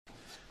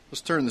Let's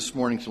turn this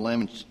morning to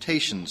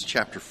Lamentations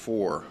chapter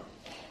 4.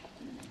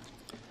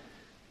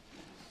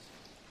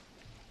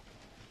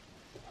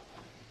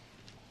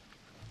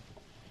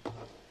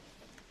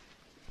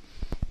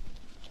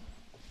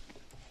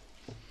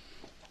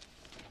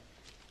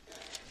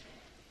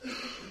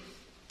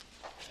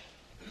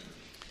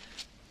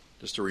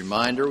 Just a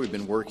reminder, we've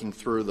been working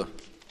through the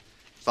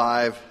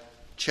 5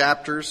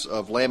 chapters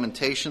of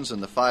Lamentations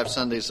and the 5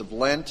 Sundays of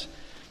Lent.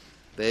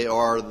 They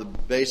are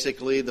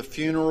basically the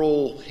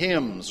funeral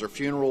hymns or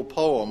funeral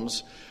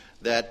poems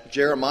that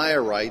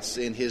Jeremiah writes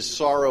in his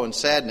sorrow and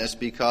sadness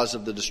because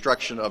of the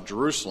destruction of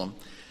Jerusalem.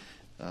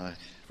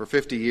 For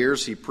 50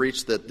 years he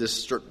preached that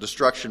this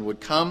destruction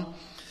would come,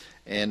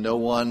 and no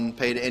one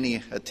paid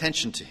any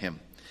attention to him.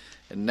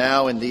 And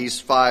now in these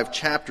 5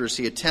 chapters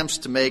he attempts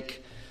to make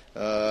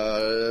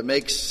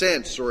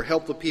sense or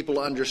help the people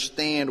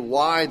understand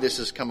why this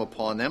has come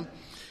upon them,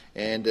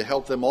 and to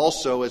help them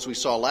also, as we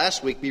saw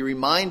last week, be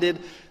reminded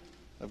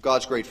of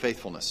God's great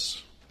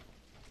faithfulness.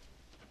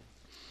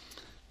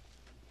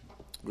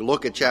 We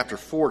look at chapter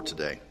 4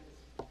 today.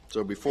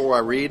 So before I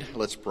read,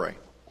 let's pray.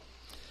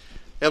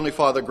 Heavenly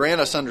Father, grant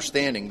us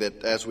understanding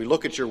that as we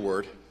look at your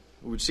word,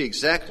 we would see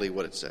exactly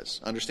what it says,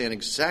 understand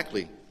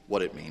exactly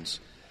what it means,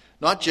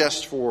 not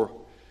just for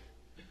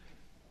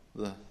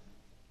the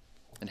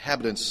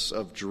inhabitants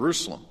of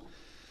Jerusalem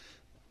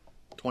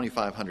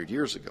 2,500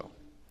 years ago,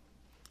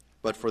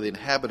 but for the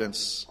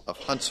inhabitants of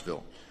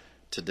Huntsville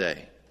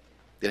today,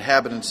 the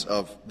inhabitants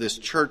of this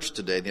church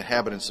today, the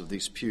inhabitants of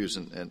these pews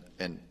and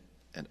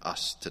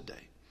us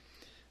today.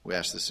 We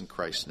ask this in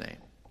Christ's name.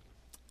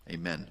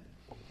 Amen.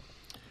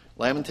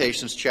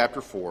 Lamentations chapter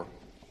 4.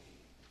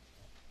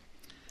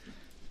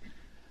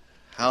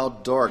 How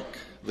dark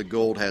the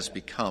gold has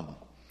become.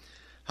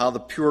 How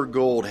the pure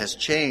gold has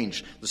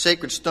changed. The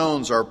sacred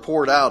stones are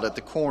poured out at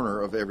the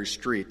corner of every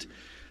street.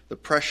 The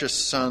precious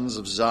sons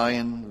of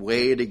Zion,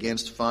 weighed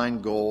against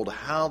fine gold,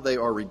 how they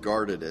are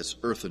regarded as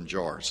earthen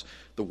jars,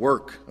 the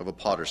work of a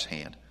potter's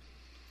hand.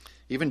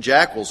 Even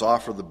jackals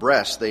offer the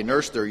breast, they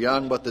nurse their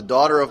young, but the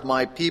daughter of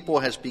my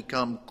people has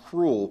become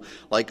cruel,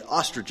 like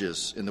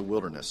ostriches in the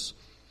wilderness.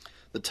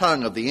 The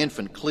tongue of the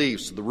infant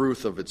cleaves to the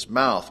roof of its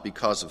mouth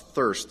because of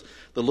thirst.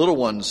 The little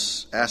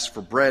ones ask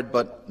for bread,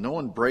 but no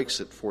one breaks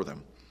it for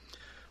them.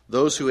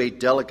 Those who ate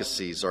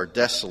delicacies are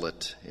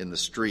desolate in the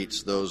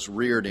streets. Those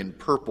reared in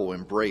purple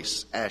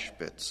embrace ash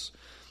pits.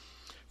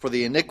 For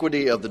the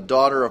iniquity of the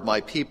daughter of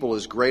my people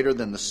is greater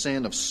than the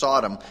sin of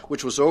Sodom,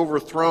 which was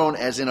overthrown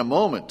as in a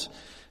moment,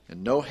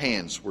 and no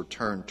hands were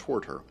turned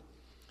toward her.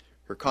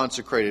 Her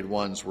consecrated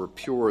ones were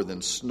purer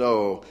than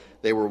snow.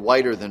 They were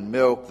whiter than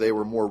milk. They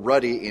were more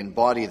ruddy in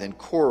body than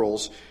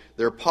corals.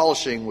 Their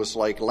polishing was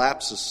like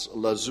lapis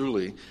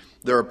lazuli.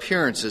 Their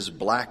appearance is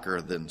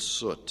blacker than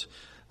soot.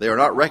 They are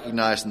not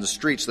recognized in the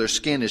streets. Their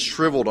skin is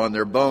shriveled on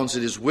their bones.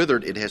 It is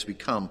withered. It has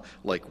become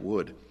like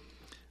wood.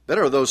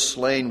 Better are those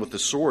slain with the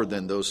sword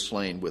than those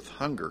slain with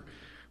hunger,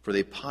 for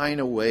they pine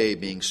away,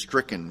 being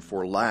stricken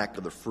for lack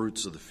of the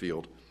fruits of the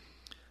field.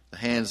 The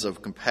hands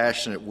of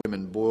compassionate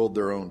women boiled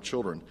their own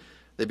children.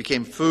 They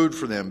became food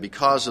for them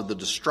because of the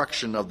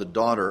destruction of the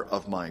daughter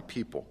of my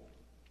people.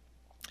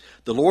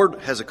 The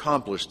Lord has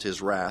accomplished his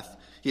wrath.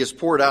 He has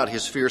poured out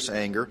his fierce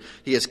anger.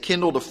 He has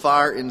kindled a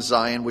fire in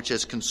Zion, which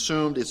has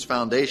consumed its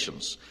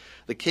foundations.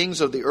 The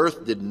kings of the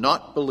earth did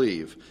not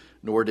believe,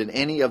 nor did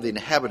any of the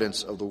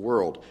inhabitants of the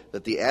world,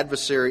 that the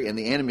adversary and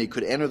the enemy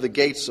could enter the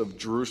gates of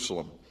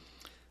Jerusalem.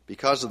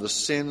 Because of the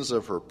sins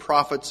of her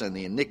prophets and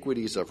the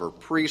iniquities of her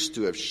priests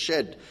who have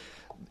shed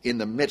in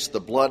the midst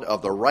the blood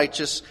of the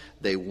righteous,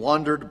 they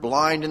wandered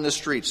blind in the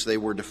streets. They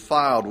were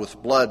defiled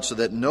with blood so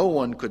that no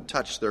one could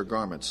touch their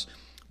garments.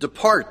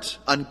 Depart,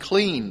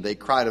 unclean, they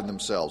cried of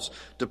themselves.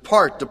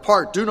 Depart,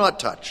 depart, do not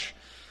touch.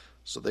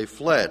 So they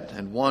fled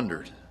and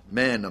wandered.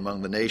 Men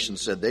among the nations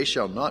said, they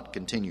shall not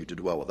continue to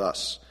dwell with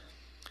us.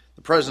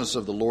 The presence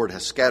of the Lord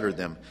has scattered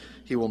them.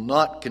 He will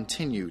not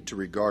continue to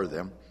regard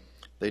them.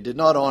 They did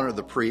not honor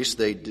the priests.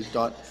 They did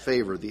not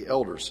favor the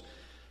elders.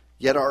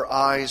 Yet our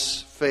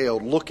eyes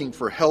failed. Looking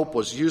for help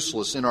was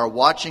useless. In our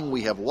watching,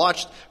 we have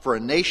watched for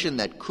a nation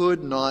that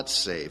could not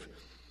save.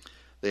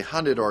 They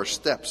hunted our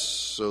steps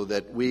so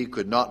that we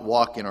could not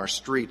walk in our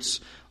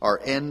streets.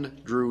 Our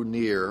end drew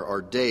near.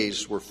 Our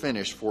days were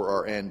finished, for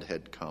our end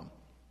had come.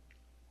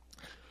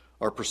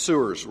 Our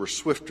pursuers were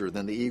swifter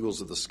than the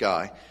eagles of the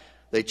sky.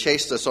 They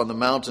chased us on the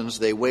mountains.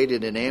 They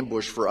waited in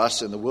ambush for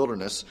us in the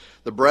wilderness.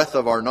 The breath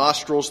of our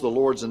nostrils, the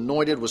Lord's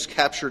anointed, was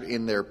captured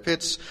in their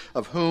pits,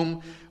 of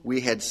whom we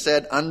had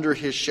said, under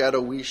his shadow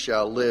we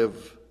shall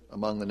live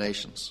among the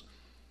nations.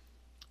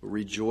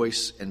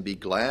 Rejoice and be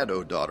glad,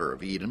 O daughter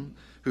of Edom,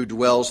 who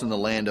dwells in the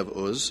land of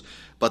Uz.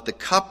 But the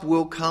cup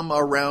will come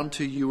around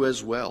to you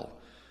as well.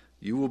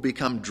 You will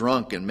become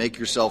drunk and make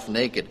yourself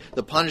naked.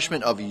 The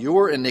punishment of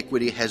your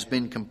iniquity has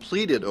been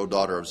completed, O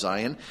daughter of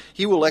Zion.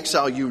 He will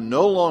exile you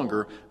no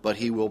longer, but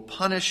he will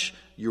punish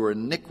your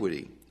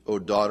iniquity, O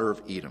daughter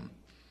of Edom.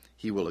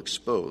 He will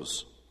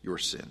expose your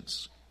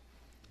sins.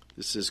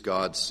 This is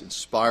God's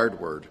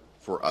inspired word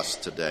for us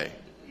today.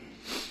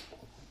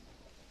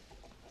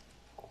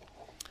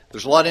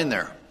 There's a lot in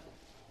there.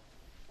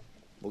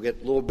 We'll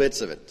get little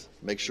bits of it.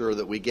 Make sure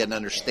that we get an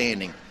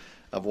understanding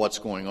of what's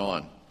going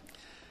on.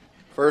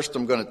 First,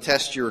 I'm going to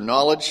test your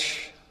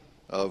knowledge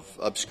of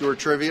obscure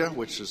trivia,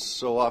 which is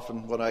so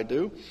often what I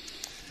do.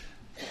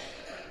 Do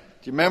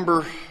you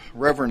remember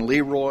Reverend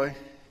Leroy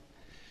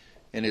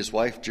and his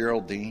wife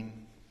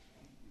Geraldine?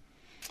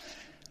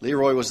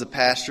 Leroy was the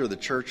pastor of the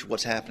church,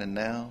 What's Happening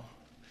Now.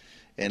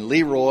 And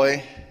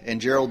Leroy and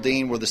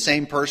Geraldine were the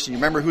same person. You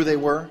remember who they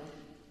were?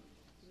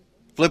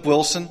 Flip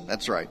Wilson?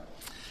 That's right.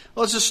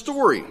 Well, it's a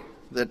story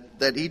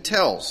that he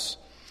tells.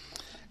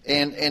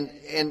 And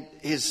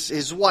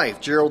his wife,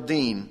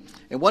 Geraldine.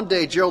 And one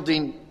day,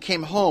 Geraldine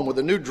came home with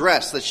a new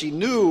dress that she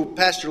knew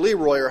Pastor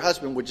Leroy, her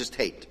husband, would just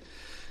hate.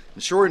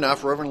 And sure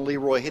enough, Reverend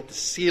Leroy hit the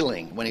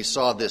ceiling when he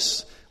saw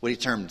this, what he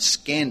termed,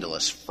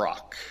 scandalous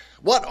frock.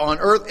 What on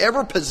earth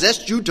ever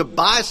possessed you to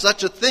buy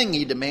such a thing,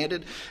 he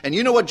demanded. And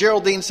you know what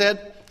Geraldine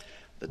said?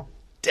 The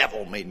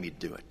devil made me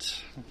do it.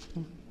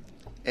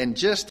 And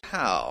just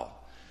how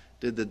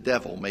did the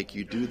devil make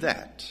you do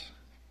that?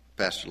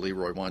 Pastor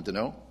Leroy wanted to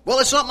know. Well,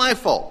 it's not my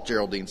fault,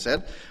 Geraldine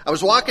said. I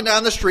was walking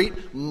down the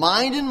street,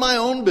 minding my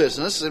own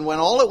business, and when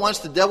all at once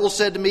the devil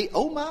said to me,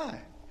 "Oh my,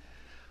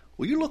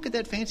 will you look at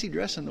that fancy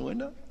dress in the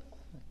window?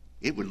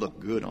 It would look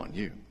good on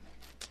you."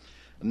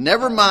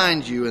 "Never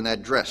mind you and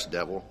that dress,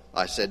 devil,"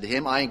 I said to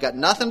him. "I ain't got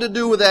nothing to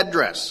do with that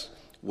dress."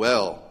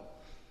 "Well,"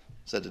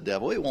 said the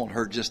devil, "it won't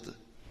hurt just to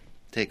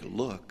take a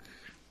look."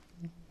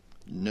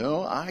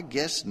 "No, I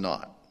guess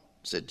not,"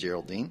 said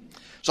Geraldine.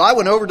 So I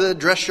went over to the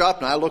dress shop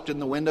and I looked in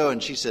the window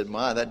and she said,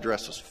 "My, that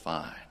dress was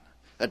fine.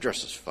 That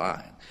dress was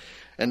fine."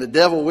 And the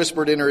devil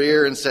whispered in her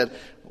ear and said,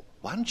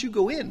 "Why don't you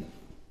go in?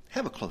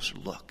 Have a closer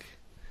look.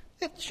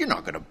 You're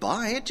not going to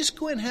buy it. Just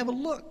go in and have a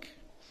look."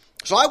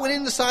 So I went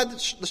inside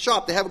the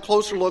shop to have a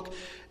closer look,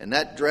 and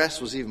that dress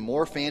was even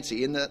more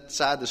fancy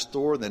inside the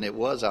store than it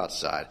was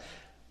outside.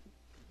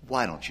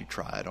 "Why don't you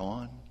try it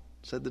on?"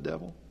 said the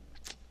devil.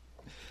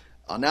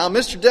 "Now,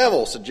 Mr.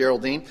 Devil," said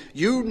Geraldine,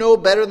 "you know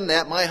better than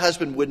that. My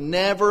husband would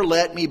never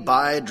let me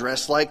buy a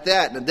dress like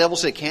that." And the devil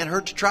said, "Can't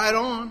hurt to try it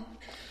on."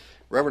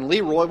 Reverend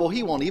Leroy, well,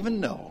 he won't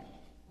even know.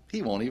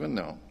 He won't even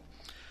know.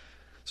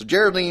 So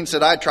Geraldine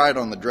said, "I tried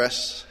on the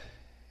dress,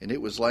 and it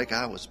was like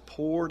I was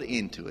poured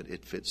into it.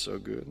 It fit so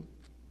good."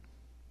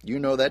 "You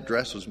know that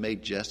dress was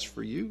made just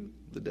for you,"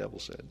 the devil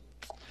said.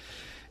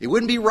 "It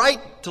wouldn't be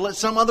right to let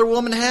some other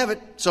woman have it.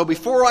 So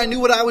before I knew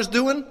what I was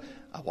doing,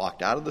 I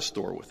walked out of the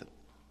store with it."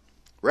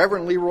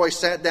 Reverend Leroy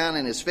sat down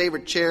in his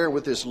favorite chair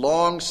with this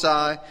long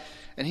sigh,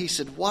 and he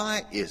said,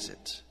 "Why is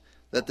it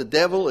that the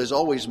devil is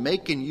always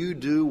making you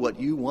do what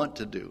you want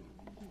to do?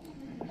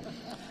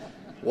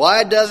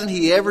 Why doesn't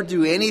he ever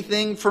do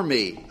anything for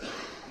me?"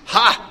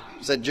 "Ha!"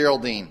 said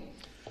Geraldine.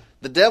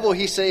 "The devil,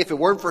 he say, if it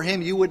weren't for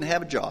him, you wouldn't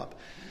have a job."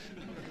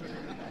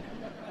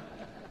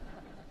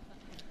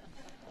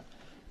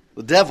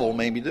 The devil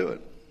made me do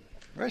it.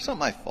 Right? It's not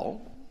my fault.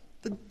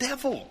 The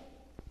devil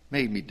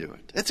made me do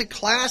it. It's a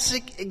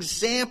classic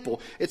example.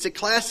 It's a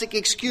classic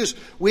excuse.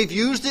 We've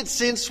used it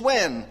since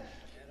when?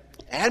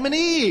 Adam and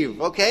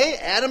Eve. Okay?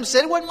 Adam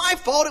said, "It wasn't my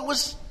fault. It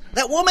was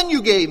that woman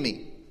you gave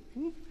me."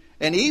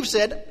 And Eve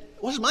said,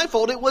 "It wasn't my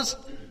fault. It was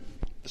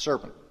the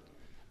serpent.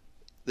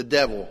 The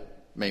devil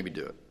made me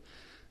do it."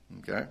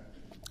 Okay?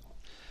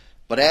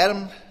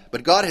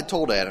 But God had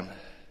told Adam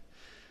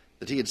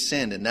that he had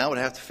sinned and now would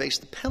have to face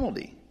the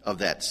penalty of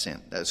that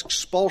sin. That's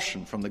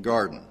expulsion from the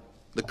garden.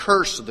 The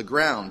curse of the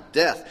ground,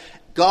 death.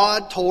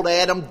 God told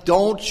Adam,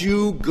 "Don't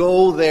you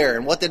go there."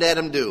 And what did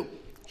Adam do?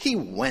 He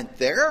went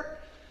there.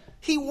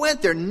 He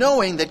went there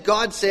knowing that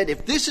God said,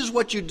 if this is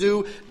what you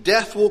do,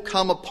 death will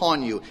come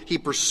upon you. He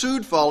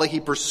pursued folly.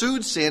 He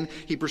pursued sin.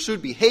 He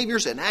pursued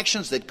behaviors and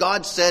actions that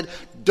God said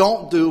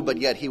don't do, but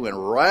yet he went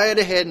right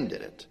ahead and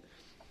did it.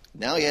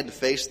 Now he had to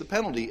face the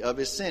penalty of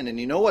his sin. And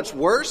you know what's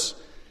worse?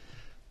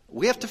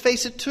 We have to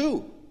face it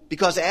too.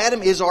 Because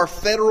Adam is our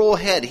federal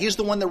head. He's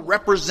the one that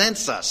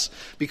represents us.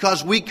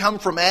 Because we come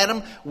from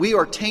Adam, we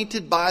are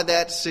tainted by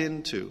that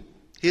sin too.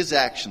 His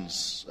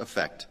actions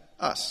affect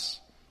us.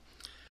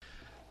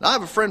 Now, I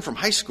have a friend from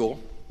high school.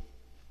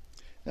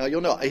 Now, you'll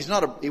know,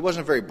 he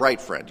wasn't a very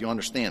bright friend. You'll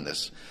understand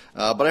this.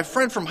 But I have a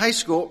friend from high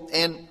school,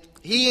 and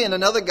he and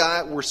another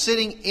guy were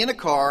sitting in a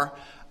car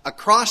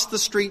across the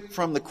street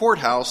from the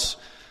courthouse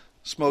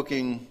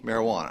smoking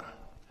marijuana.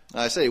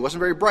 Now, I say he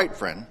wasn't a very bright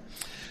friend.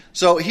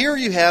 So here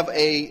you have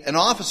an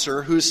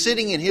officer who's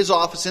sitting in his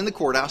office in the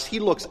courthouse. He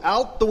looks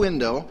out the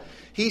window.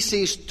 He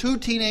sees two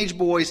teenage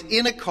boys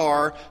in a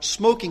car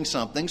smoking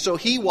something. So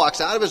he walks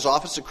out of his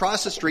office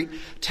across the street,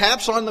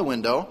 taps on the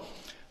window.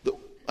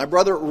 My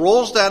brother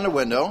rolls down the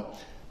window.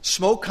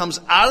 Smoke comes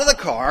out of the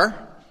car.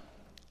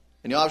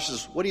 And the officer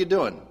says, "What are you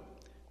doing?"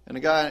 And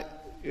the guy,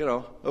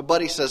 a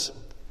buddy says,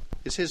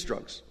 "It's his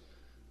drugs."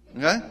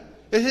 Okay?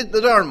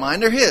 They aren't mine,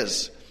 they're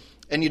his.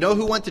 And you know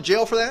who went to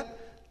jail for that?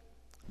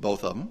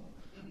 Both of them.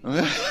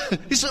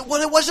 He said,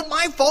 "Well, it wasn't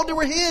my fault. They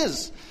were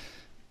his."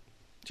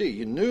 Gee,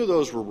 you knew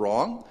those were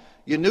wrong.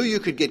 You knew you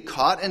could get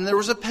caught, and there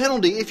was a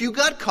penalty if you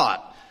got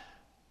caught.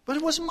 But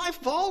it wasn't my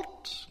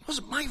fault. It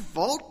wasn't my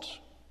fault.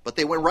 But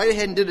they went right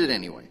ahead and did it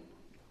anyway.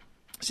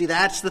 See,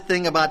 that's the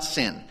thing about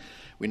sin.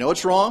 We know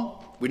it's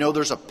wrong. We know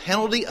there's a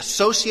penalty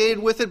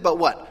associated with it, but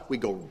what? We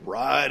go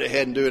right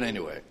ahead and do it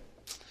anyway.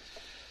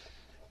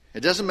 It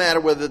doesn't matter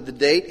whether the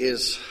date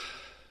is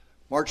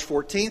March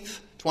 14th,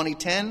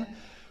 2010,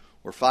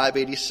 or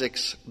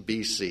 586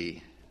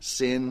 BC.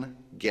 Sin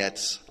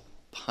gets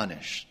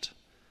punished.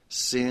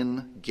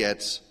 Sin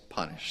gets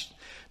punished.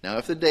 Now,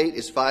 if the date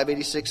is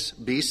 586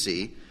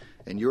 BC,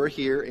 and you're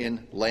here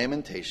in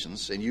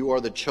Lamentations, and you are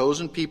the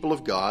chosen people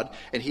of God,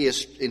 and He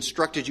has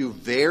instructed you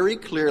very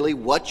clearly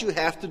what you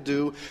have to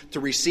do to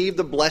receive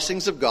the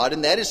blessings of God,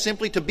 and that is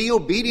simply to be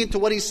obedient to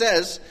what He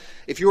says.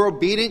 If you're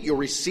obedient, you'll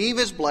receive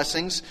His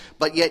blessings,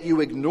 but yet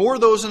you ignore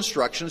those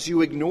instructions.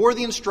 You ignore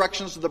the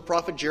instructions of the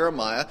prophet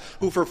Jeremiah,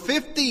 who for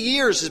 50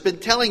 years has been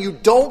telling you,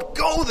 don't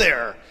go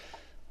there.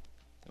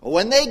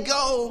 When they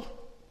go,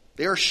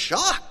 they are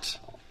shocked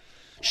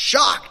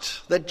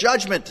that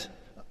judgment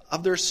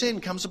of their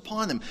sin comes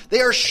upon them.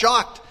 They are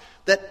shocked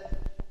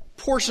that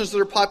portions of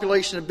their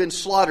population have been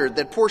slaughtered,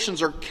 that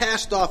portions are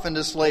cast off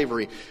into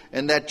slavery,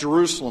 and that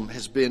Jerusalem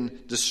has been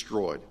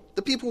destroyed.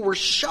 The people were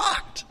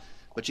shocked.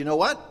 But you know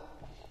what?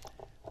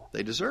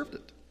 They deserved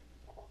it.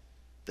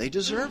 They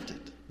deserved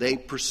it. They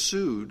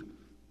pursued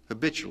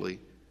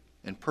habitually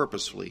and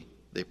purposefully,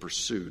 they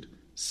pursued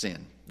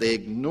sin. They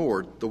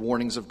ignored the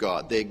warnings of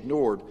God. They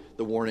ignored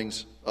the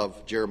warnings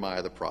of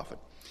Jeremiah the prophet.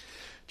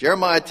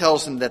 Jeremiah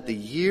tells them that the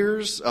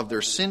years of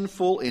their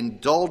sinful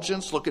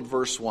indulgence, look at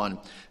verse 1,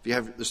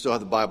 if you still have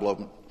the Bible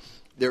open.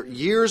 Their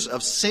years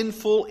of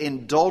sinful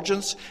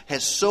indulgence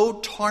has so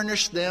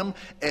tarnished them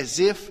as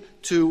if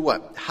to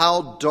what?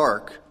 How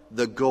dark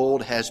the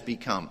gold has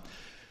become.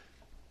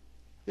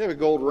 You have a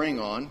gold ring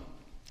on,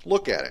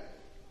 look at it.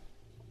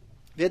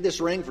 You had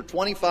this ring for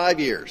 25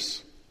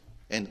 years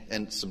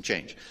and some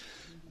change.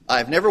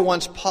 I've never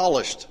once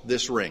polished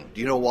this ring.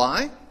 Do you know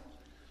why?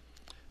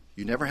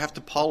 You never have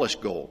to polish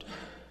gold.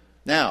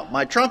 Now,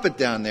 my trumpet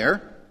down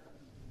there,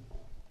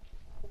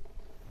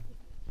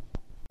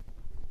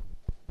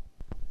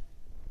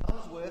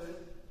 comes with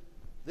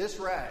this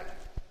rag.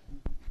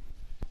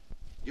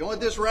 You know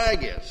what this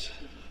rag is?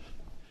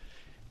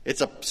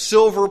 It's a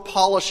silver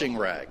polishing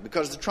rag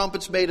because the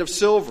trumpet's made of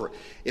silver.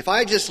 If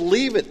I just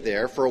leave it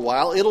there for a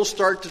while, it'll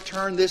start to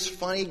turn this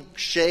funny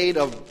shade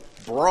of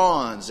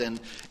bronze and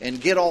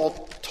get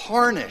all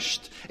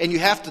tarnished. And you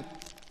have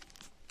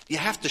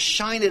to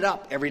shine it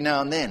up every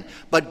now and then.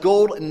 But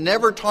gold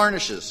never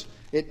tarnishes.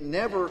 It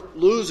never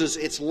loses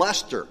its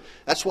luster.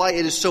 That's why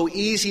it is so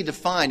easy to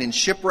find in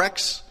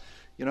shipwrecks.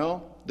 You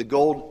know, the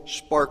gold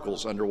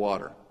sparkles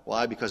underwater.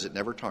 Why? Because it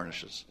never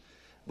tarnishes.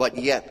 But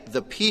yet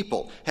the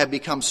people have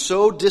become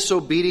so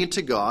disobedient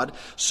to God,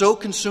 so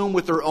consumed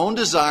with their own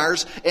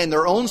desires and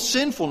their own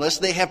sinfulness,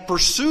 they have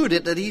pursued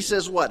it that he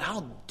says what?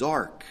 How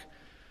dark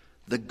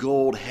the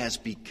gold has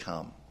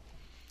become.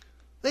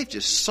 They've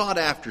just sought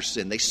after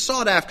sin. They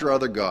sought after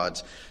other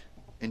gods,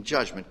 and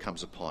judgment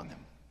comes upon them.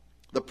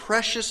 The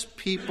precious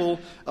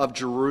people of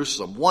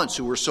Jerusalem, once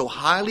who were so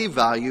highly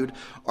valued,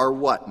 are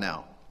what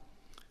now?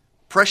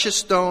 Precious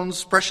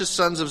stones, precious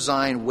sons of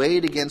Zion,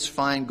 weighed against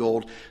fine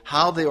gold,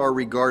 how they are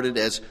regarded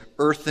as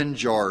earthen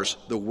jars,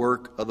 the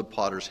work of the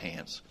potter's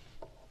hands.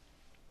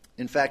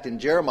 In fact, in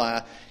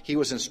Jeremiah, he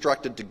was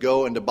instructed to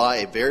go and to buy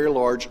a very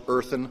large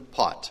earthen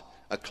pot,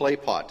 a clay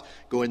pot.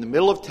 Go in the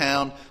middle of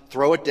town,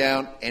 throw it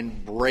down,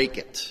 and break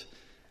it.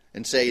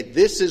 And say,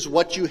 this is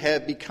what you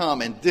have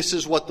become, and this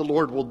is what the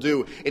Lord will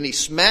do. And he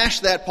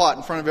smashed that pot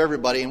in front of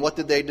everybody, and what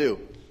did they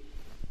do?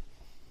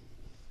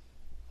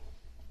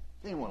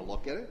 They didn't want to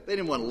look at it. They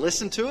didn't want to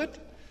listen to it.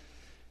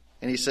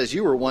 And he says,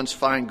 you were once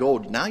fine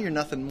gold. Now you're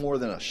nothing more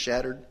than a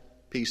shattered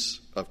piece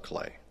of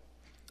clay.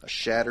 A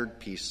shattered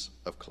piece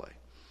of clay.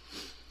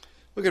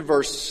 Look at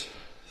verse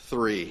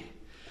 3.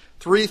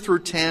 3 through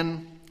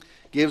 10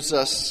 gives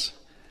us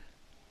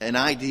an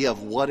idea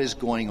of what is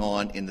going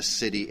on in the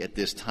city at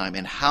this time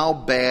and how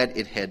bad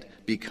it had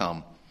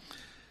become.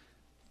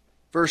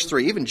 Verse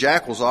 3, even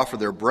jackals offer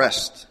the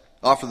breast,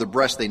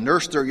 they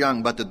nurse their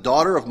young, but the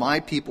daughter of my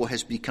people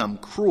has become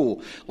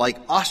cruel, like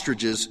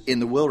ostriches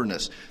in the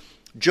wilderness.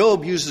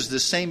 Job uses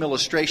this same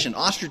illustration.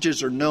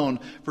 Ostriches are known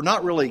for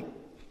not really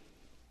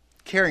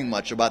caring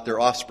much about their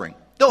offspring.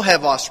 They'll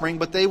have offspring,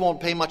 but they won't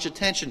pay much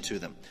attention to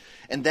them.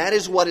 And that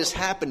is what has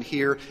happened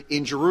here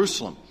in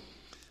Jerusalem.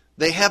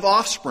 They have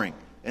offspring,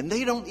 and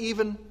they don't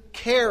even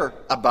care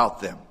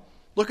about them.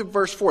 Look at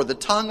verse 4. The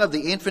tongue of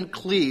the infant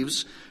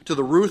cleaves to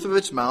the roof of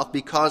its mouth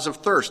because of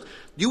thirst.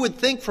 You would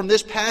think from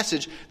this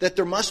passage that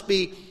there must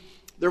be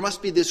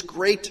this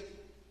great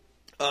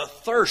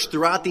thirst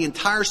throughout the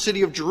entire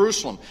city of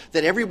Jerusalem,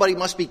 that everybody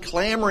must be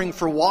clamoring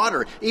for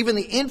water. Even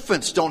the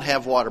infants don't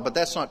have water, but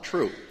that's not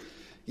true.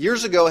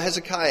 Years ago,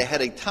 Hezekiah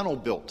had a tunnel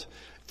built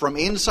from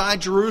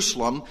inside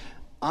Jerusalem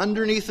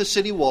underneath the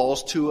city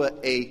walls to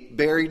a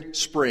buried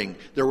spring.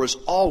 There was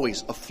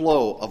always a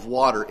flow of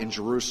water in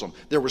Jerusalem.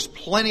 There was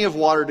plenty of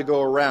water to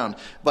go around.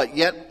 But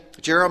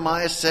yet,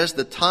 Jeremiah says,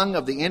 the tongue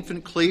of the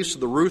infant cleaves to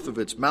the roof of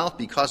its mouth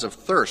because of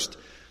thirst.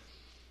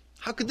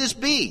 How could this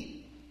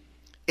be?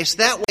 It's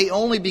that way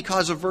only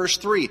because of verse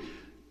 3.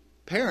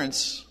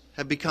 Parents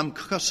have become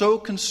so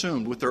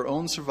consumed with their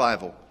own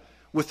survival,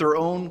 with their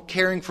own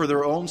caring for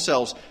their own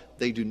selves,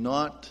 they do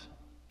not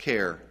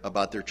care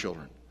about their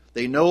children.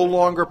 They no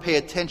longer pay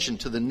attention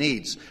to the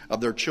needs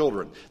of their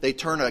children. They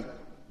turn a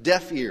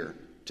deaf ear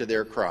to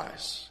their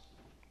cries.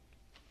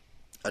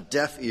 A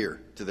deaf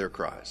ear to their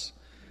cries.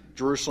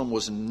 Jerusalem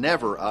was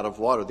never out of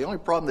water. The only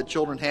problem that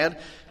children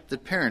had,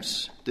 that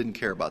parents didn't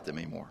care about them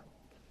anymore.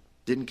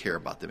 Didn't care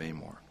about them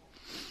anymore.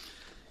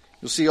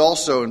 You'll see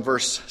also in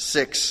verse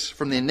 6,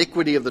 from the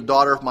iniquity of the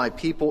daughter of my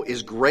people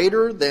is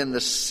greater than the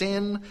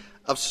sin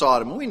of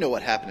Sodom. We know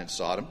what happened in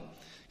Sodom.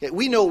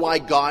 We know why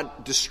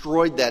God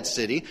destroyed that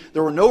city.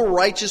 There were no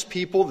righteous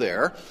people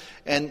there,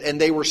 and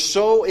they were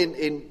so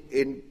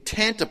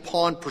intent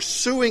upon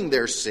pursuing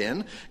their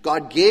sin.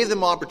 God gave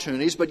them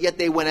opportunities, but yet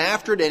they went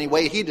after it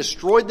anyway. He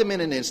destroyed them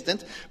in an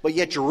instant, but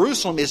yet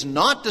Jerusalem is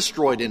not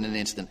destroyed in an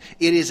instant.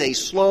 It is a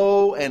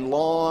slow and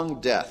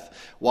long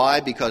death. Why?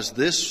 Because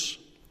this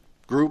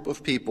group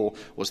of people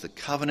was the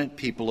covenant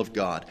people of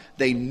God.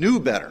 They knew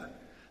better.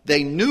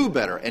 They knew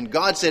better. And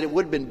God said it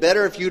would have been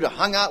better if you'd have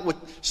hung out with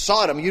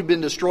Sodom. You'd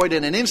been destroyed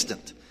in an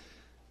instant.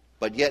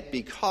 But yet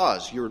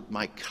because you're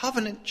my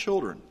covenant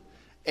children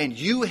and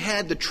you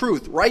had the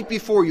truth right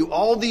before you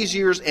all these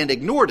years and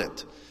ignored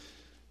it,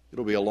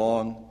 it'll be a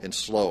long and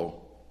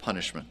slow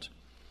punishment.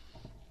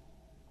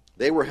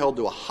 They were held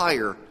to a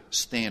higher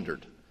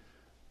standard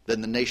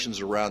than the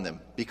nations around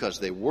them because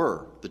they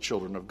were the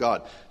children of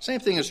God. Same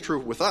thing is true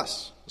with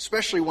us,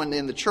 especially when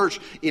in the church,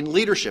 in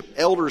leadership,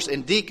 elders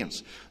and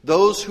deacons,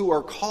 those who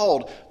are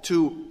called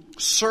to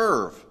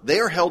serve, they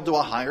are held to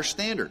a higher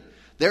standard.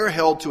 They're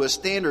held to a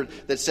standard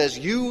that says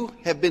you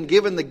have been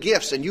given the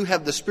gifts and you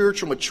have the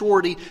spiritual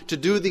maturity to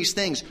do these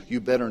things. You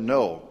better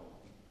know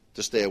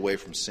to stay away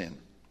from sin.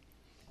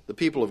 The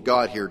people of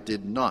God here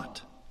did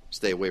not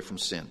stay away from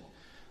sin.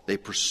 They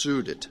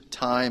pursued it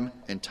time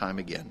and time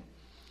again.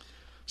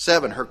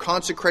 7, her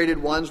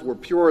consecrated ones were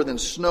purer than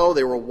snow.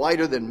 They were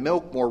whiter than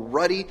milk, more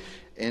ruddy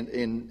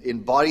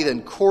in body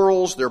than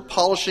corals. Their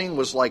polishing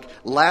was like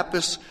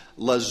lapis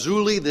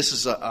lazuli. This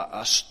is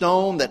a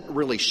stone that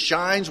really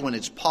shines when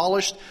it's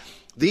polished.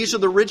 These are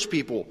the rich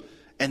people,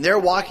 and they're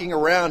walking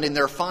around in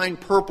their fine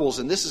purples,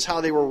 and this is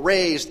how they were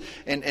raised,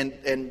 and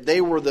they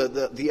were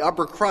the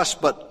upper crust.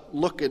 But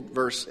look at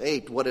verse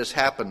 8, what has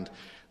happened.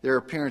 Their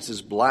appearance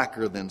is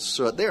blacker than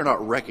soot. They are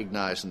not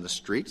recognized in the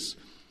streets.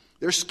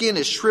 Their skin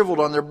is shriveled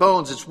on their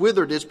bones. It's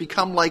withered. It's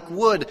become like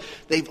wood.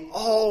 They've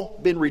all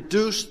been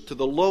reduced to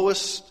the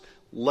lowest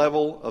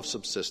level of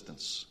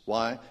subsistence.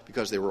 Why?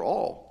 Because they were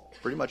all,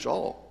 pretty much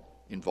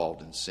all,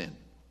 involved in sin.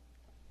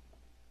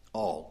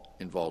 All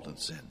involved in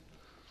sin.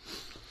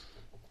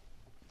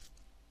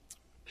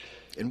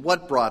 And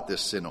what brought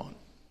this sin on?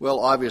 Well,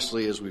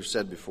 obviously, as we've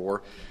said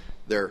before,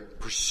 their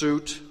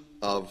pursuit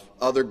of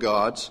other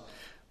gods.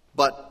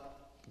 But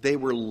they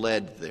were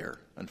led there,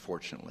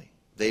 unfortunately.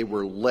 They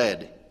were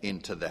led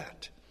into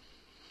that.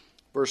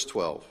 Verse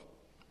 12.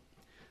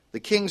 The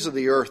kings of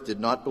the earth did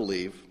not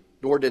believe,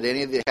 nor did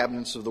any of the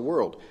inhabitants of the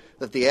world,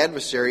 that the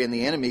adversary and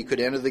the enemy could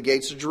enter the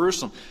gates of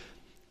Jerusalem.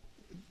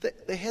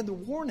 They had the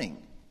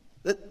warning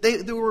that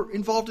they were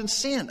involved in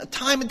sin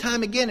time and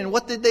time again. And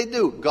what did they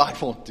do?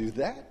 God won't do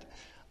that.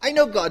 I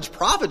know God's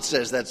prophet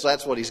says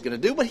that's what he's going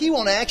to do, but he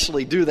won't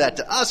actually do that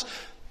to us.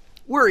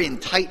 We're in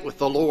tight with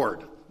the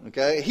Lord.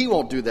 Okay? He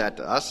won't do that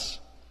to us.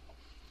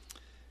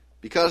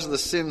 Because of the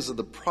sins of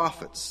the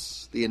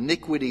prophets, the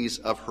iniquities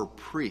of her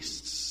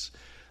priests.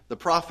 The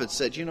prophets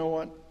said, you know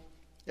what?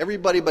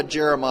 Everybody but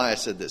Jeremiah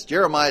said this.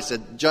 Jeremiah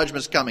said,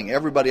 judgment's coming.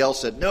 Everybody else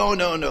said, no.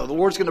 The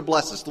Lord's going to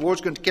bless us. The Lord's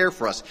going to care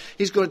for us.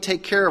 He's going to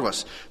take care of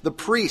us. The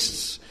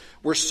priests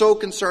were so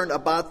concerned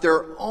about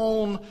their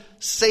own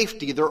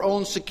safety, their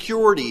own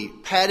security,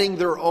 padding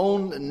their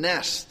own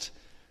nest,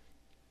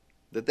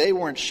 that they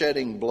weren't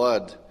shedding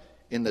blood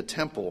in the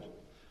temple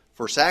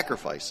for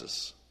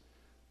sacrifices.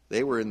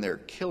 They were in there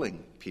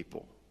killing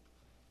people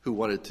who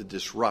wanted to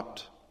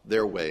disrupt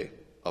their way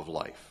of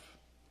life.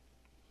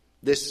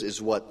 This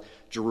is what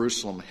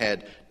Jerusalem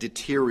had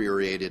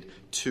deteriorated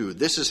to.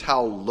 This is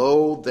how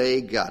low they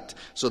got.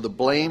 So the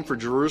blame for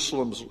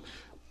Jerusalem's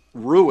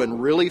ruin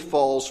really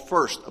falls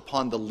first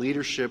upon the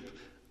leadership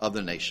of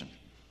the nation.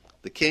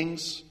 The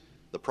kings,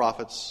 the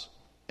prophets,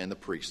 and the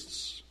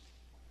priests.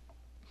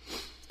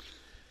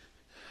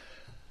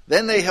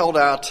 Then they held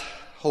out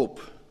hope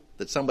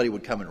that somebody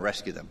would come and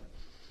rescue them.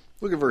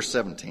 Look at verse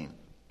 17.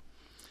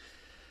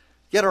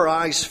 Yet our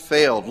eyes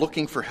failed.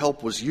 Looking for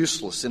help was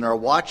useless. In our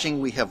watching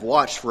we have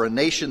watched for a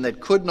nation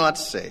that could not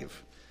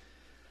save.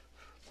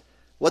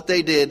 What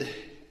they did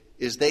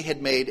is they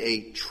had made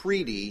a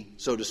treaty,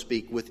 so to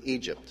speak, with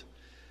Egypt.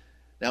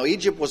 Now,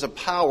 Egypt was a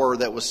power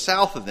that was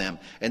south of them.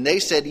 And they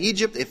said,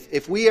 Egypt,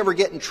 if we ever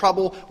get in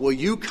trouble, will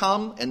you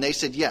come? And they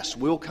said, yes,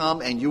 we'll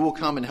come and you will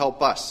come and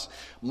help us.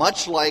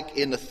 Much like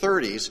in the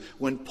 30s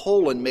when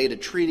Poland made a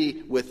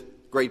treaty with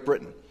Great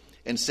Britain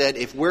and said,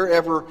 if we're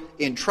ever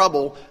in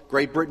trouble,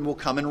 Great Britain will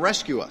come and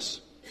rescue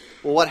us.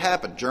 Well, what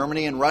happened?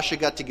 Germany and Russia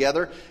got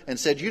together and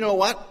said, you know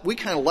what? We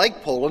kind of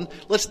like Poland.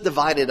 Let's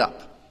divide it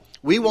up.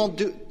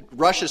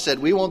 Russia said,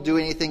 we won't do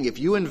anything. If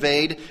you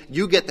invade,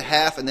 you get the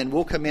half, and then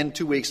we'll come in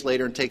 2 weeks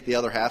later and take the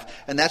other half.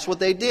 And that's what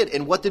they did.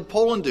 And what did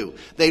Poland do?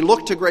 They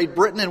looked to Great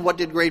Britain, and what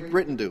did Great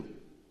Britain do?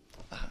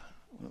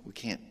 We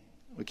can't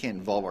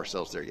involve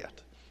ourselves there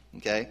yet.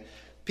 Okay?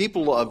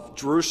 People of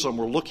Jerusalem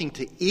were looking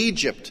to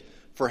Egypt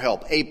for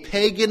help, a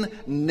pagan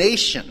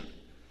nation.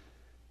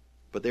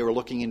 But they were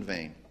looking in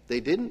vain. They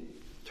didn't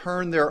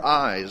turn their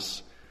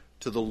eyes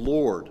to the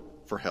Lord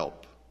for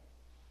help,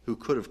 who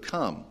could have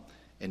come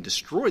and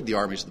destroyed the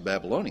armies of the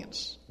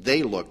Babylonians.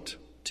 They looked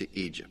to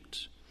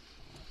Egypt.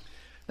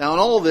 Now, in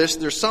all of this,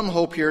 there's some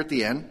hope here at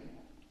the end.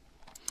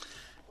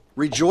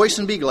 Rejoice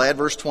and be glad,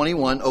 verse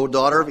 21, O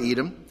daughter of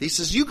Edom. He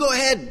says, you go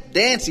ahead,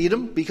 dance,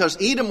 Edom, because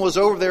Edom was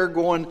over there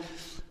going,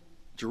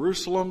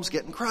 Jerusalem's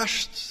getting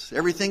crushed.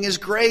 Everything is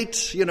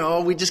great.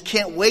 We just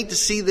can't wait to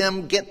see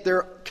them get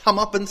their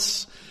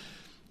comeuppance.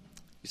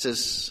 He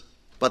says,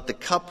 but the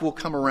cup will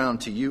come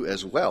around to you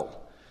as well.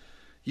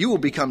 You will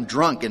become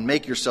drunk and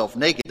make yourself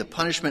naked. The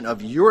punishment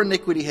of your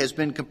iniquity has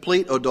been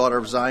complete, O daughter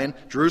of Zion.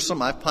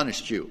 Jerusalem, I've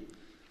punished you.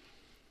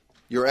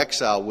 Your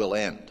exile will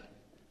end.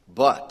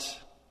 But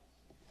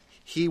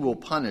he will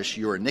punish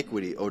your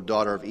iniquity, O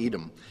daughter of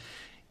Edom.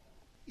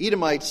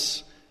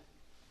 Edomites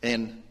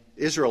and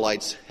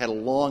Israelites had a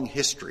long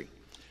history.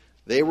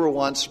 They were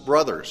once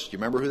brothers. Do you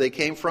remember who they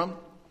came from?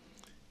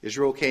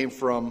 Israel came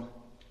from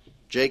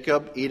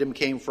Jacob. Edom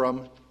came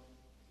from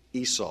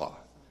Esau.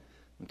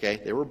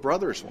 Okay, they were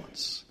brothers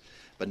once.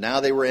 But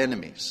now they were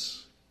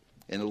enemies.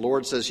 And the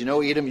Lord says,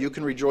 Edom, you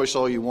can rejoice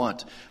all you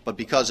want. But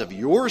because of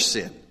your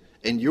sin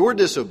and your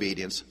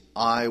disobedience,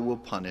 I will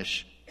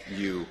punish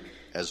you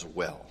as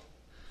well.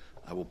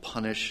 I will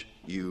punish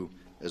you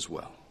as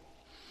well.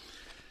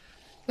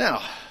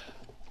 Now,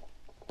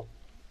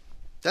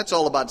 that's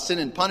all about sin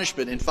and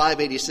punishment in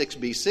 586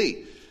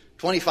 BC,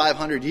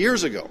 2,500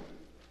 years ago.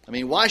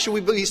 Why should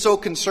we be so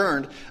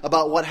concerned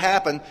about what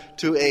happened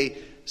to a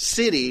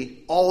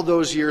city all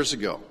those years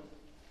ago?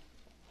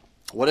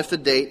 What if the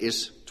date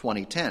is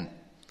 2010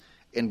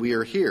 and we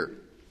are here?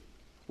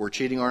 We're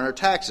cheating on our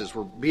taxes.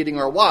 We're beating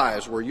our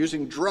wives. We're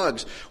using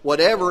drugs.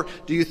 Whatever.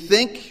 Do you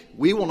think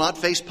we will not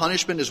face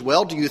punishment as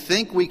well? Do you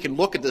think we can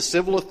look at the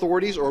civil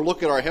authorities or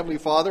look at our Heavenly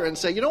Father and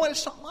say, you know what,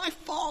 it's not my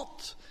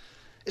fault.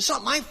 It's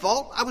not my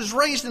fault. I was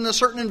raised in a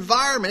certain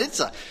environment.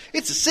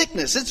 It's a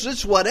sickness.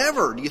 It's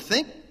whatever. Do you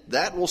think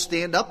that will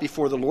stand up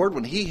before the Lord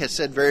when He has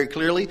said very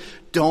clearly,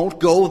 don't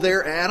go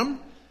there,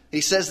 Adam?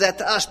 He says that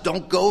to us.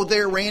 Don't go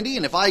there, Randy.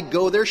 And if I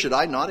go there, should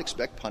I not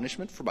expect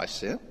punishment for my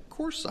sin? Of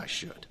course I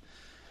should.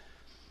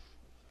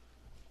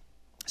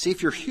 See,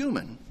 if you're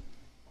human,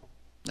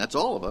 that's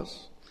all of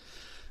us,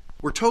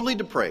 we're totally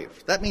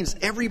depraved. That means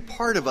every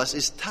part of us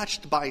is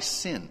touched by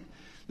sin.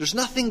 There's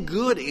nothing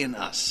good in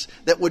us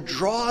that would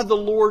draw the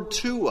Lord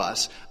to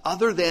us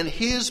other than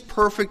His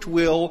perfect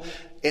will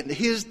and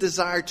His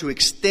desire to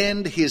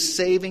extend His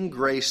saving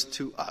grace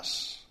to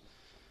us.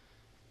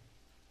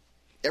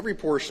 Every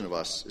portion of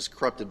us is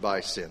corrupted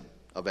by sin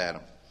of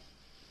Adam.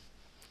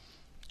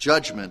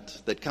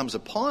 Judgment that comes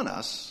upon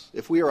us,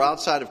 if we are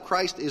outside of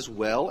Christ, is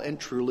well and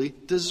truly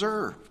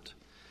deserved.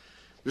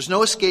 There's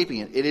no escaping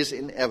it. It is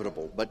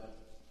inevitable.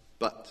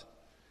 But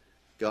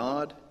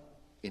God,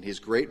 in His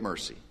great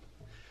mercy,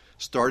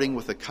 starting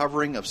with the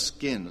covering of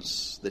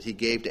skins that He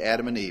gave to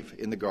Adam and Eve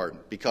in the garden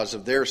because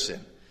of their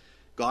sin,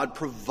 God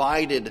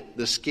provided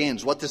the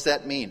skins. What does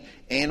that mean?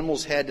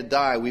 Animals had to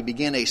die. We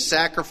began a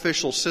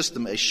sacrificial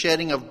system, a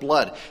shedding of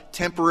blood,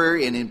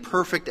 temporary and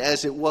imperfect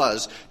as it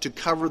was, to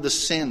cover the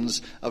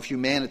sins of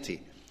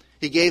humanity.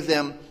 He gave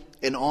them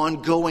an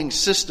ongoing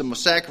system of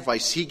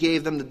sacrifice. He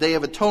gave them the Day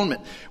of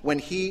Atonement, when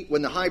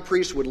the high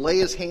priest would lay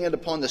his hand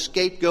upon the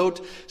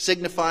scapegoat,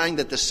 signifying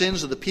that the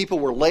sins of the people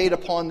were laid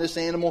upon this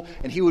animal,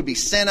 and he would be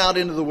sent out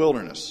into the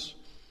wilderness.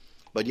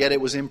 But yet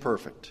it was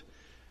imperfect.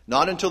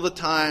 Not until the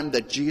time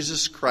that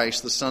Jesus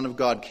Christ, the Son of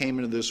God, came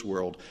into this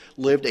world,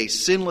 lived a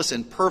sinless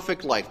and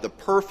perfect life, the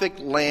perfect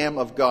Lamb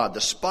of God,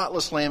 the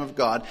spotless Lamb of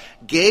God,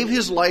 gave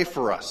His life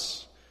for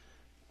us.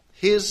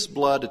 His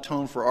blood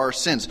atoned for our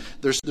sins.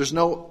 There's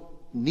no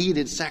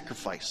needed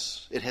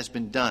sacrifice. It has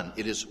been done.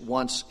 It is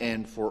once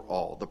and for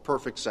all. The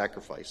perfect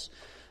sacrifice.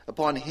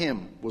 Upon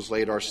Him was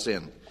laid our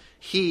sin.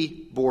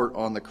 He bore it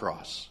on the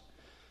cross.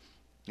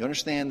 You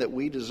understand that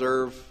we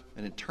deserve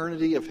an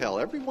eternity of hell.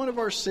 Every one of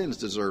our sins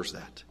deserves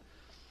that.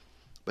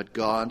 But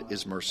God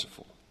is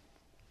merciful.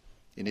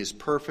 In His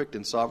perfect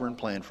and sovereign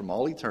plan from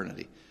all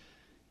eternity,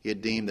 He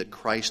had deemed that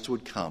Christ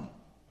would come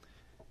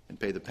and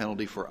pay the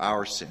penalty for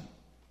our sin.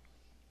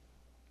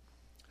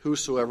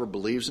 Whosoever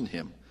believes in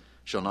Him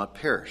shall not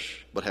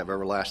perish, but have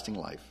everlasting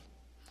life.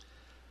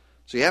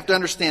 So you have to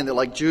understand that,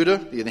 like Judah,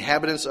 the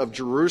inhabitants of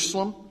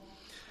Jerusalem,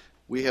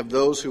 we have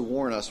those who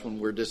warn us when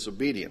we're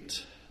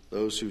disobedient.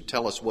 Those who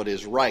tell us what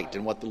is right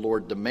and what the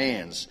Lord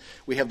demands.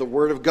 We have the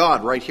Word of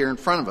God right here in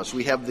front of us.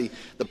 We have the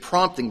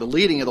prompting, the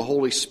leading of the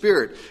Holy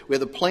Spirit. We have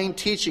the plain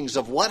teachings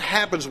of what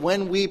happens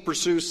when we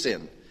pursue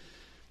sin.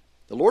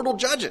 The Lord will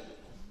judge it.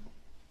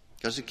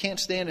 because it can't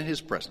stand in his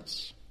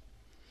presence.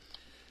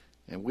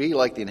 And we,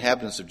 like the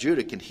inhabitants of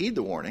Judah, can heed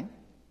the warning,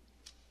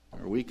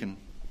 or we can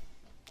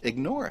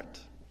ignore it.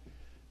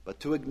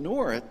 But to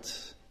ignore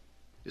it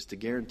is to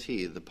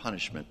guarantee the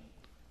punishment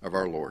of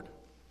our Lord.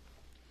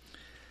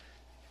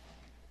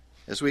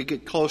 As we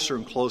get closer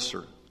and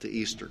closer to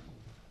Easter,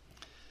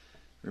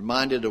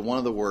 reminded of one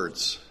of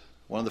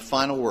the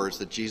final words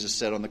that Jesus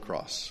said on the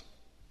cross,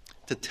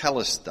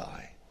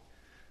 tetelestai,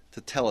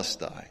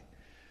 tetelestai.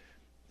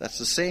 That's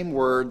the same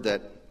word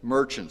that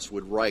merchants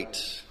would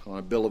write on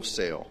a bill of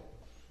sale,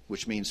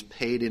 which means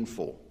paid in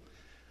full.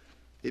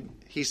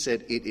 He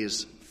said, it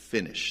is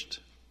finished.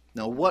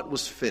 Now, what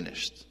was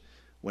finished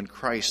when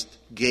Christ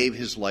gave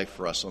his life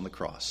for us on the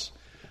cross?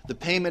 The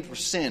payment for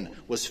sin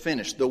was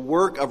finished. The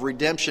work of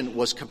redemption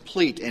was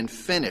complete and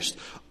finished.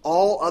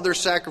 All other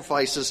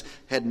sacrifices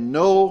had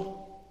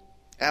no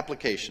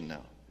application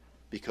now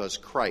because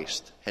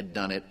Christ had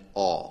done it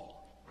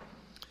all.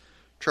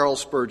 Charles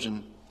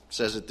Spurgeon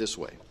says it this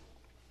way.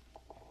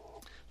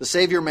 The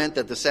Savior meant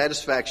that the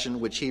satisfaction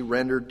which he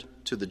rendered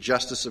to the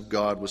justice of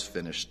God was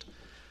finished.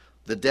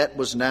 The debt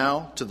was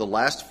now, to the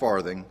last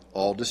farthing,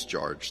 all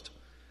discharged.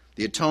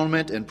 The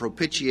atonement and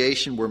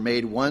propitiation were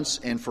made once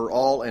and for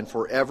all and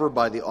forever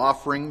by the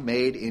offering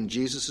made in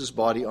Jesus'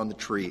 body on the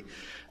tree.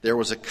 There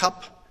was a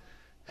cup,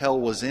 hell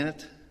was in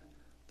it,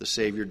 the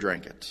Savior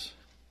drank it.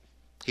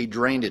 He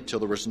drained it till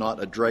there was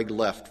not a dreg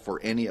left for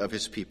any of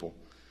his people.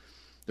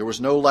 There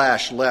was no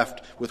lash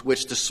left with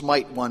which to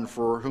smite one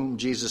for whom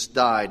Jesus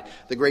died.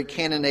 The great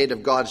cannonade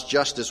of God's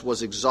justice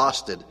was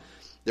exhausted.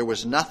 There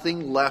was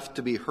nothing left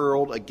to be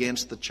hurled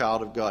against the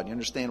child of God. You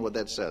understand what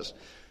that says?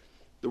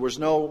 There was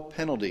no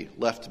penalty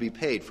left to be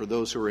paid for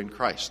those who are in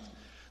Christ.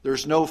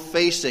 There's no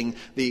facing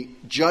the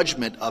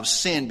judgment of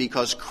sin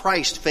because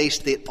Christ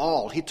faced it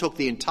all. He took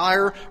the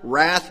entire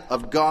wrath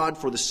of God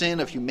for the sin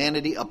of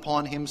humanity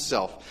upon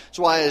himself. That's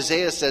why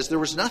Isaiah says there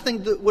was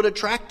nothing that would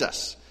attract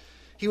us.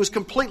 He was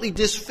completely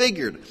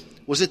disfigured.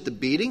 Was it the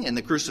beating and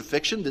the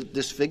crucifixion that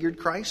disfigured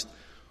Christ?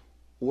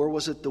 Or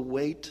was it the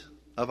weight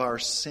of our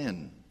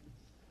sin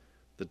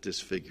that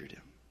disfigured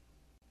him?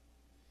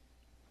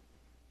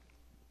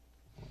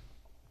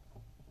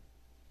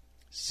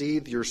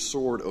 Sheathe your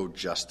sword, O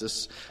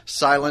justice.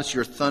 Silence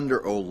your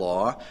thunder, O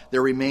law.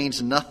 There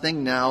remains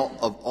nothing now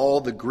of all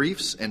the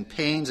griefs and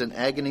pains and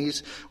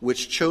agonies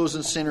which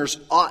chosen sinners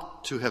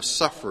ought to have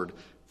suffered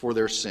for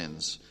their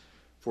sins.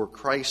 For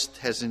Christ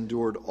has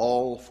endured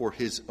all for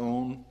his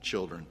own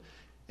children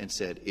and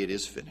said, it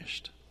is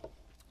finished.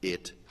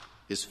 It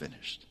is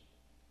finished.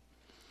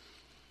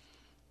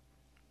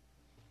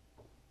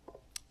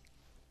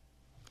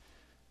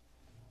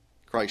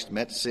 Christ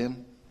met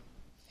sin.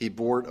 He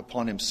bore it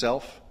upon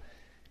himself.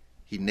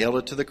 He nailed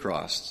it to the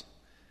cross.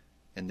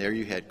 And there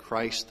you had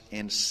Christ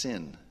and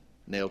sin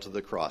nailed to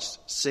the cross.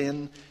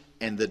 Sin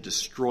and the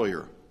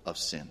destroyer of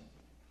sin.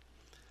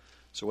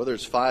 So whether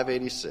it's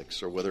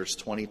 586 or whether it's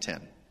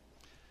 2010,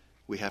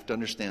 we have to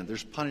understand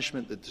there's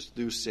punishment that's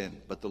due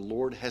sin. But the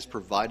Lord has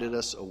provided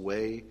us a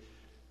way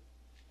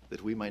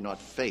that we might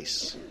not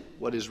face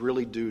what is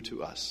really due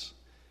to us.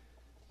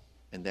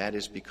 And that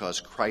is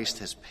because Christ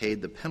has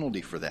paid the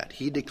penalty for that.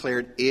 He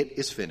declared it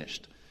is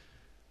finished.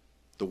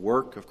 The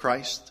work of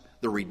Christ,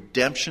 the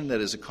redemption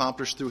that is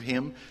accomplished through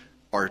him,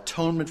 our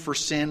atonement for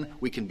sin,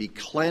 we can be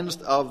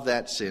cleansed of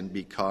that sin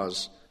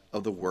because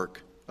of the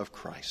work of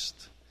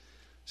Christ.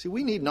 See,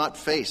 we need not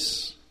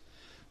face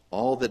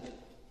all that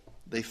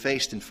they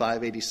faced in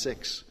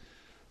 586.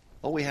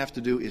 All we have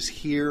to do is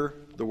hear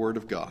the word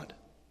of God.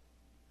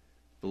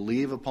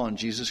 Believe upon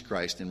Jesus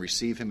Christ and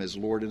receive him as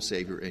Lord and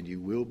Savior, and you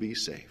will be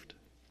saved.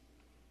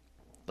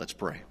 Let's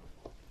pray.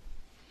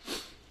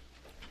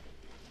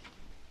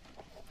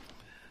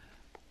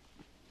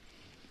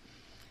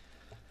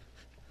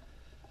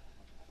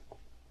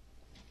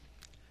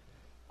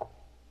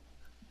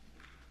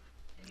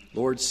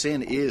 Lord,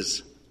 sin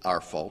is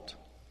our fault.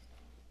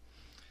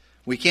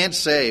 We can't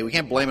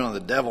blame it on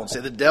the devil and say,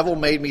 the devil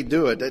made me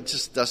do it. That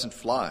just doesn't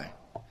fly.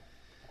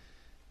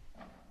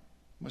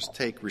 We must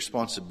take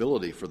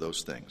responsibility for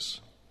those things.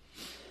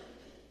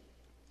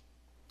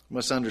 We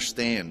must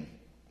understand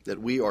that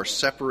we are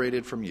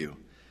separated from you,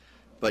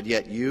 but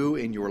yet you,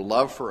 in your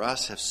love for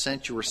us, have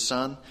sent your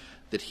Son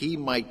that he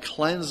might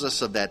cleanse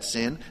us of that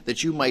sin,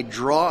 that you might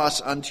draw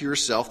us unto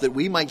yourself, that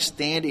we might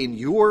stand in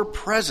your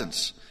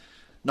presence,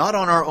 not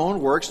on our own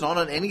works, not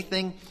on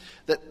anything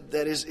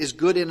that is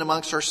good in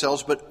amongst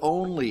ourselves, but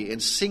only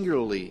and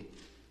singularly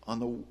on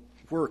the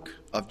work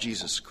of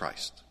Jesus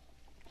Christ.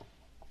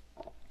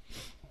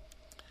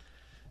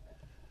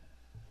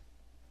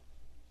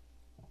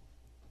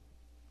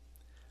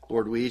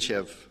 Lord, we each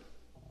have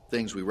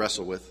things we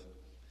wrestle with.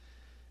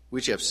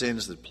 We each have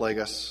sins that plague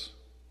us,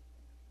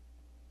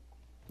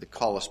 that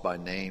call us by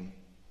name,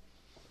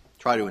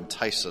 try to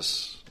entice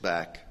us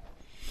back.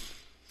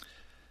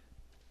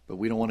 But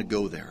we don't want to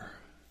go there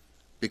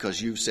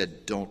because you've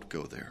said don't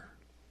go there.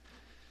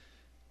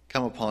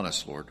 Come upon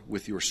us, Lord,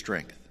 with your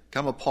strength.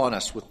 Come upon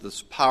us with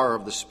this power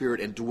of the Spirit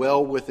and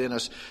dwell within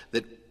us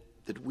that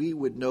that we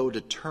would know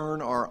to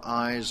turn our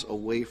eyes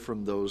away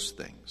from those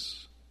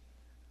things,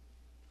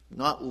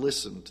 not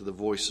listen to the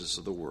voices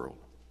of the world,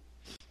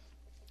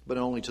 but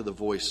only to the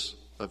voice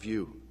of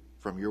you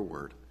from your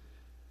word.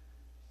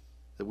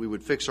 That we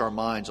would fix our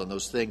minds on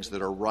those things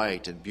that are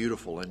right and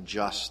beautiful and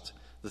just,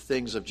 the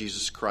things of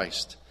Jesus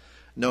Christ,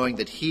 knowing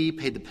that he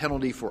paid the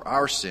penalty for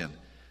our sin,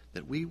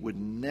 that we would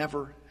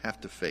never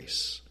have to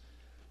face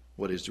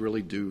what is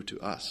really due to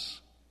us,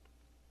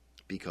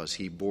 because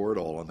he bore it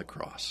all on the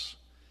cross.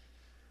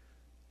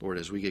 Lord,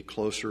 as we get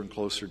closer and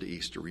closer to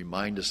Easter,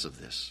 remind us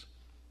of this,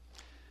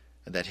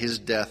 and that his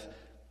death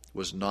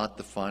was not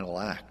the final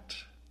act,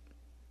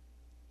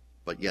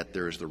 but yet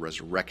there is the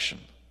resurrection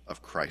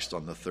of Christ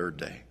on the third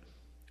day,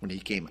 when he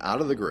came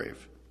out of the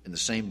grave in the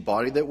same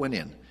body that went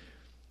in,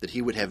 that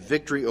he would have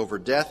victory over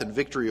death and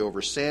victory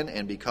over sin,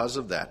 and because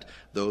of that,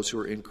 those who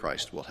are in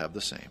Christ will have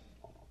the same.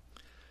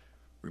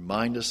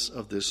 Remind us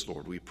of this,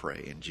 Lord, we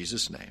pray, in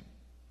Jesus' name.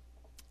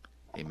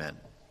 Amen.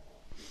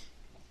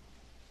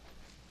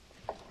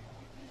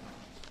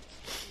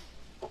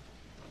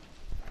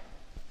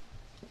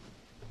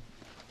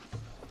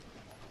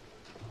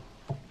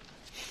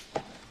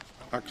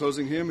 Our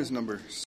closing hymn is number